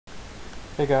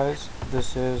Hey guys,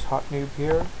 this is Hot Noob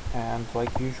here, and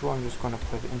like usual I'm just going to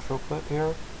play the intro clip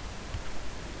here.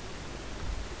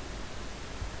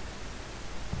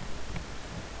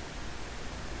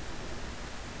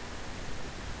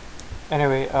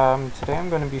 Anyway, today I'm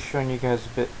going to be showing you guys a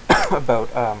bit about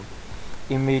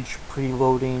image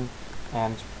preloading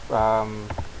and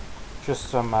just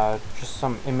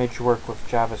some image work with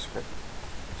JavaScript.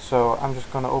 So I'm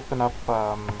just going to open up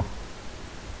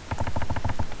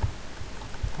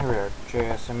here we are,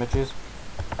 JS images.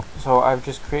 So I've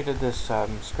just created this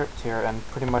script here, and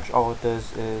pretty much all it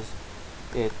does is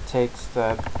it takes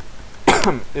the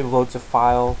it loads a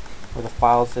file or the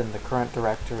files in the current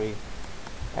directory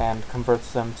and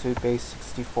converts them to base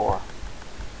 64.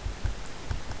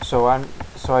 So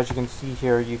as you can see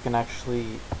here, you can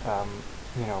actually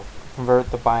convert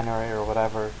the binary or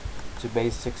whatever to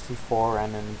base 64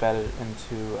 and embed it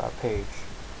into a page.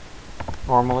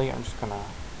 Normally, I'm just gonna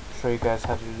show you guys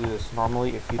how to do this.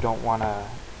 Normally, if you don't want to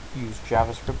use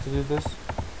JavaScript to do this,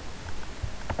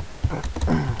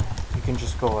 you can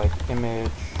just go like image,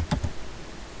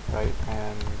 right,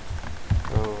 and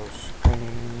go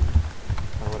screen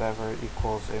or whatever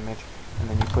equals image, and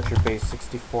then you put your base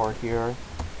 64 here.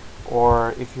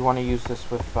 Or if you want to use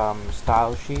this with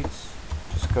style sheets,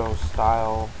 just go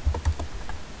style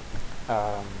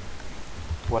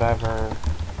whatever,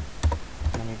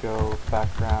 and you go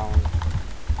background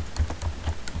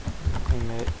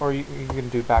image, or you can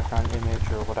do background image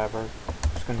or whatever.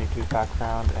 Just going to do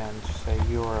background and just say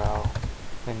URL,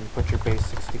 then you put your base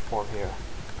 64 here.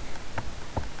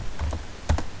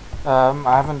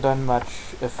 I haven't done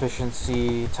much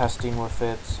efficiency testing with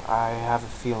it. I have a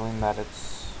feeling that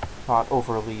it's not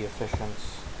overly efficient,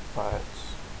 but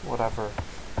whatever.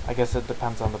 I guess it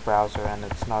depends on the browser, and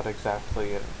it's not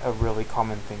exactly a really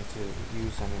common thing to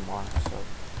use anymore, so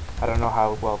I don't know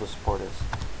how well the support is.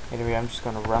 Anyway, I'm just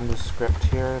going to run this script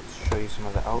here to show you some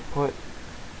of the output.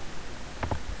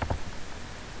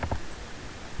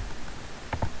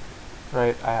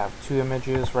 Right, I have two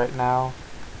images right now,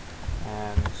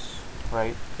 and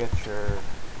right, get your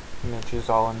images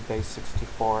all in base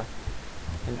 64,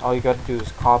 and all you got to do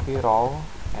is copy it all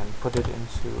and put it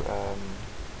into a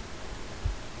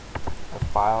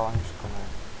file. I'm just going to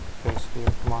paste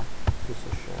here, come on, piece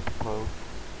of shit, load.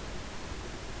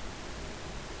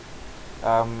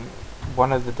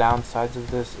 One of the downsides of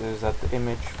this is that the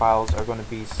image files are going to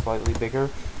be slightly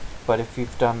bigger, but if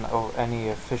you've done any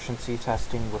efficiency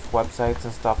testing with websites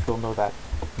and stuff, you'll know that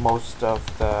most of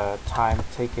the time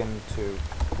taken to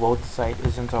load the site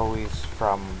isn't always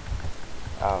from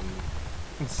the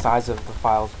size of the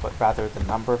files, but rather the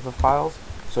number of the files.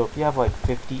 So if you have like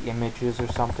 50 images or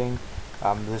something,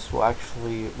 this will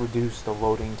actually reduce the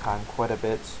loading time quite a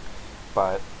bit,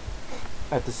 but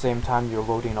at the same time you're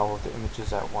loading all of the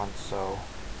images at once, so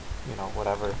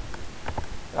whatever.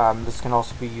 This can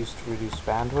also be used to reduce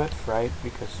bandwidth, right,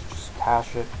 because you just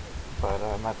cache it, but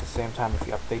at the same time, if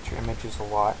you update your images a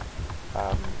lot,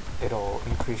 it'll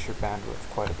increase your bandwidth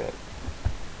quite a bit.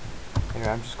 Anyway,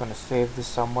 I'm just going to save this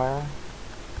somewhere.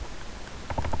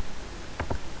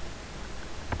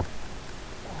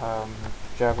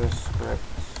 JavaScript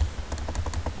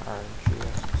or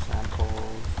JS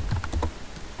samples.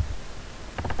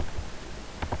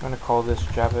 I'm going to call this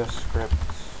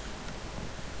JavaScript,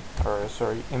 or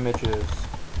sorry,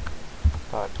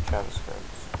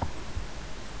 images.javascript.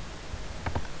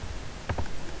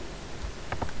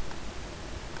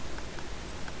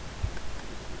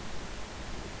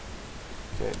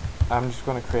 Okay, I'm just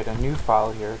going to create a new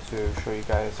file here to show you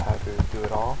guys how to do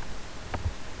it all.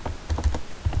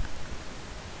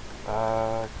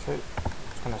 Okay, I'm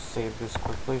just going to save this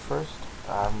quickly first.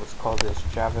 Let's call this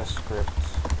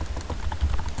JavaScript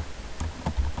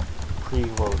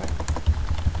preloading.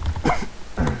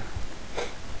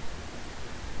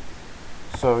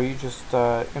 So you just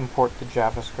import the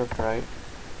JavaScript, right?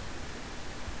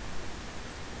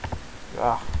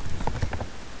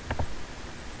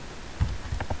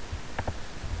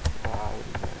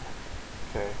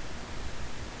 Okay.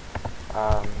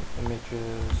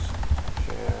 Images,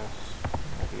 JS,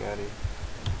 yada.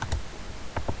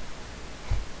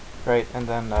 Right, and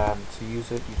then to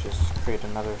use it, you just create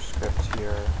another script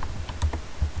here.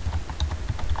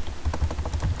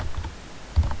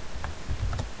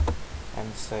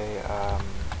 And say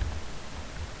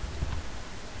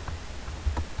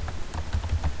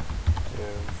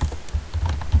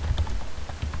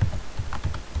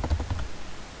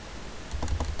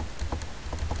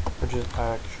or just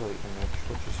actually image.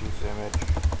 We'll just use image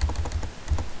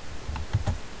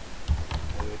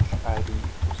ID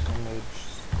equals image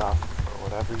stuff, or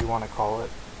whatever you want to call it,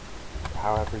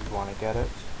 however you want to get it.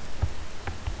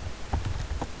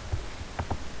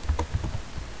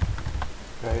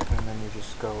 right? And then you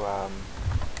just go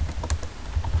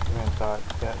event dot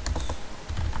get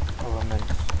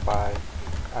elements by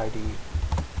ID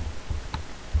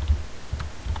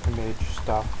image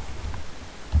stuff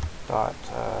dot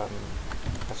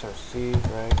src,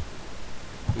 right,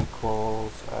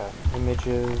 equals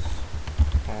images,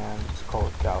 and let's call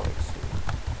it galaxy,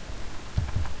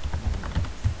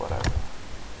 whatever,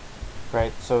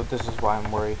 right? So this is why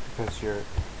I'm worried, because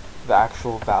the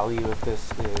actual value of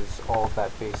this is all of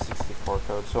that base 64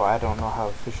 code, so I don't know how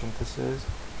efficient this is,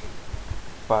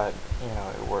 but you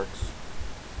know, it works.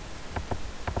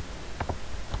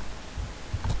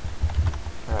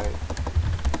 Right.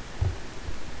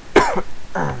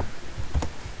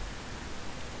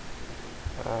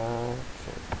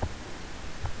 Okay.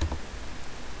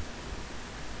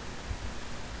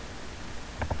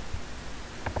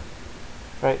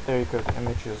 Right, there you go, the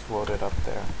image is loaded up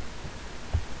there.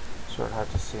 Sort of hard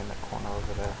to see in the corner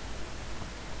over there.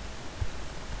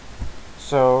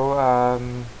 So,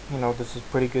 you know, this is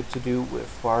pretty good to do with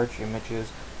large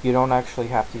images. You don't actually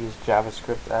have to use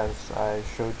JavaScript, as I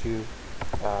showed you.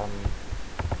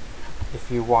 If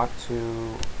you want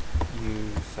to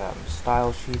use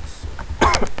style sheets,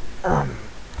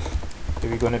 if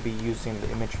you're going to be using the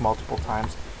image multiple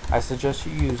times, I suggest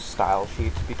you use style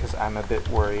sheets, because I'm a bit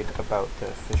worried about the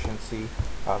efficiency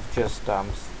of just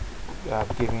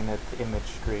giving it the image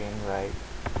screen, right?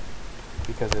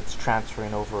 Because it's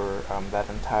transferring over that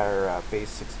entire base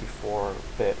 64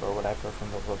 bit or whatever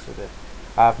from the looks of it.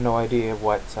 I have no idea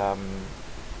what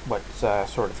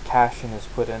sort of caching is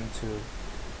put into,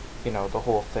 you know, the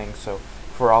whole thing. So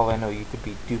for all I know, you could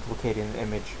be duplicating the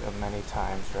image many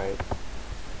times, right?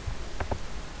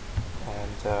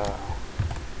 And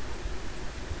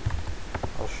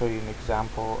I'll show you an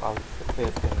example of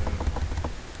it in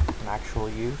actual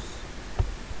use.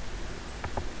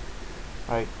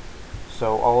 Right.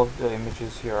 So all of the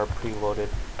images here are preloaded,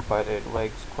 but it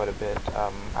lags quite a bit.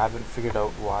 I haven't figured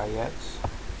out why yet,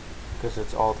 because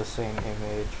it's all the same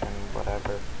image and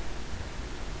whatever.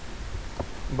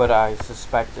 But I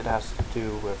suspect it has to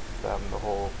do with the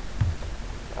whole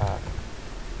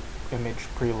image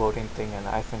preloading thing, and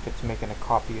I think it's making a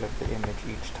copy of the image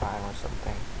each time or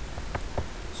something.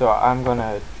 So I'm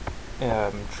gonna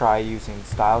try using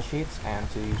style sheets, and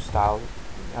to use style,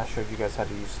 I showed you guys how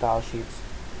to use style sheets.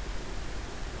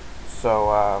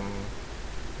 So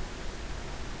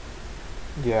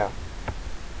yeah,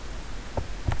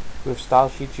 with style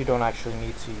sheets you don't actually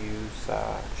need to use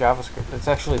JavaScript. It's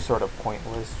actually sort of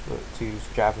pointless to use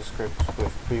JavaScript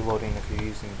with preloading if you're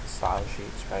using the style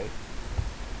sheets, right?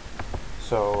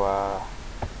 So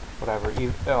whatever,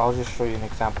 I'll just show you an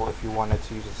example if you wanted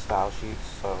to use a style sheet.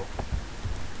 So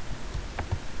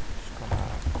just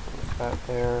gonna close that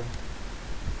there.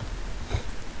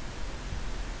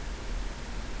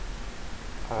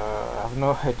 I have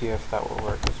no idea if that will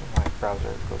work, because my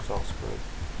browser goes all screwed.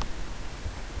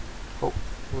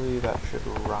 Hopefully that should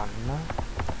run.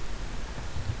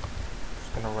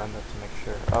 Just gonna run that to make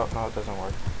sure. Oh no, it doesn't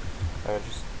work. I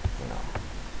just, you know,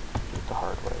 do it the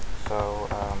hard way. So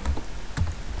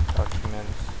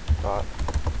documents dot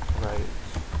write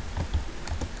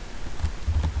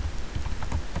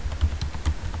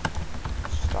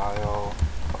style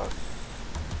plus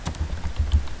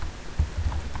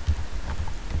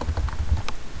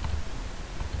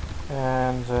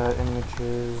and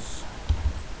images.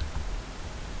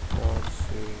 Let's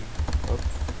see.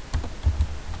 Oops.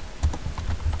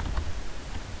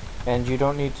 And you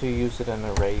don't need to use it in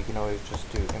an array. You can always just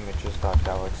do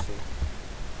images.galaxy.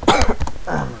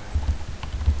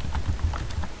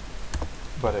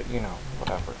 But you know,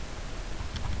 whatever.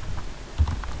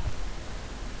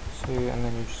 See, and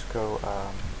then you just go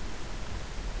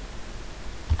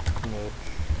image.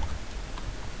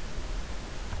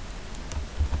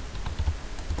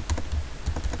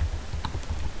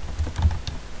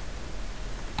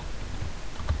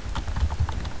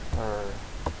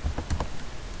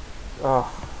 Oh,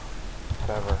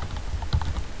 whatever.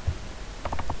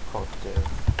 Called div.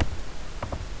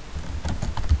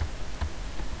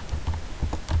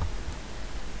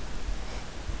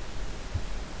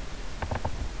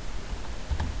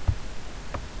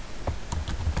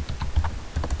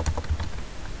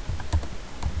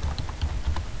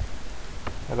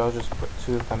 And I'll just put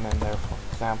 2 of them in there for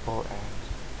example,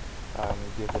 and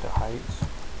give it a height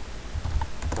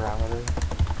parameter.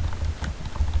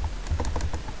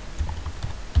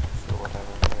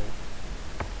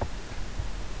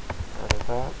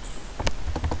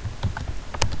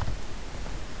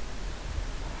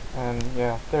 And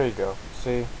yeah, there you go.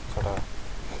 See? Ta-da.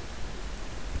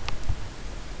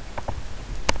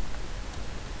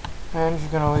 And you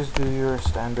can always do your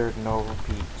standard no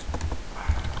repeat.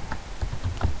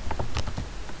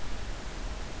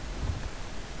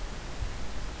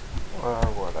 Or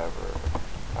whatever.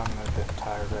 I'm a bit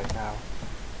tired right now.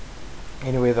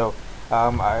 Anyway though,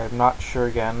 I'm not sure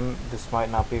again, this might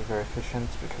not be very efficient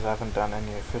because I haven't done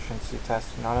any efficiency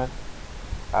testing on it.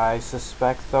 I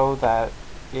suspect though that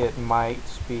it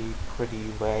might be pretty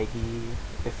laggy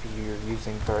if you're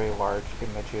using very large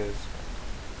images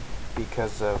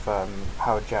because of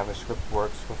how JavaScript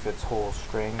works with its whole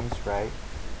strings, right?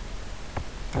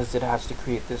 As it has to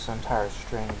create this entire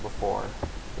string before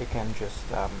it can just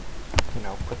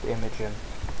put the image in.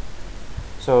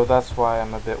 So that's why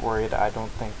I'm a bit worried. I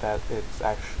don't think that it's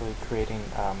actually creating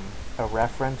a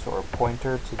reference or a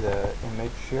pointer to the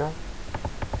image here,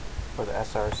 or the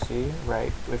SRC,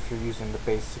 right, if you're using the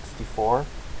base 64.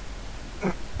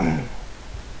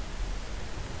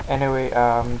 Anyway,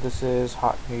 this is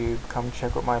Hot Noob. Come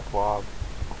check out my blog.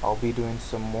 I'll be doing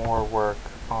some more work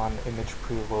on image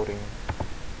preloading,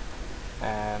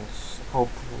 and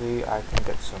hopefully I can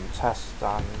get some tests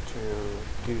done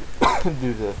to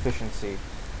do the efficiency.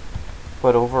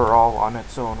 But overall, on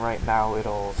its own right now,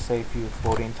 it'll save you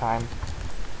loading time.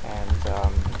 And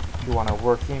if you want a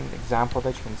working example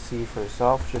that you can see for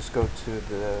yourself, just go to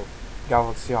the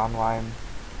Galaxy Online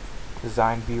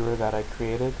design viewer that I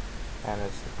created, and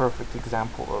it's the perfect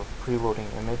example of preloading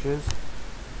images.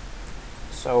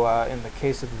 So in the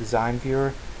case of the design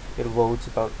viewer, it loads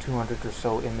about 200 or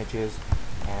so images,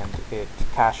 and it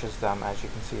caches them. As you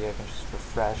can see, I can just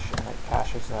refresh and it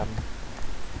caches them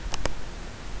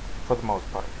for the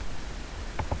most part.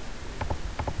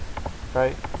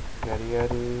 Right? Yadi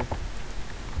yadi.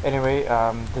 Anyway,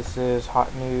 this is Hot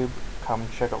Noob. Come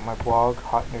check out my blog,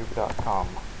 hotnoob.com.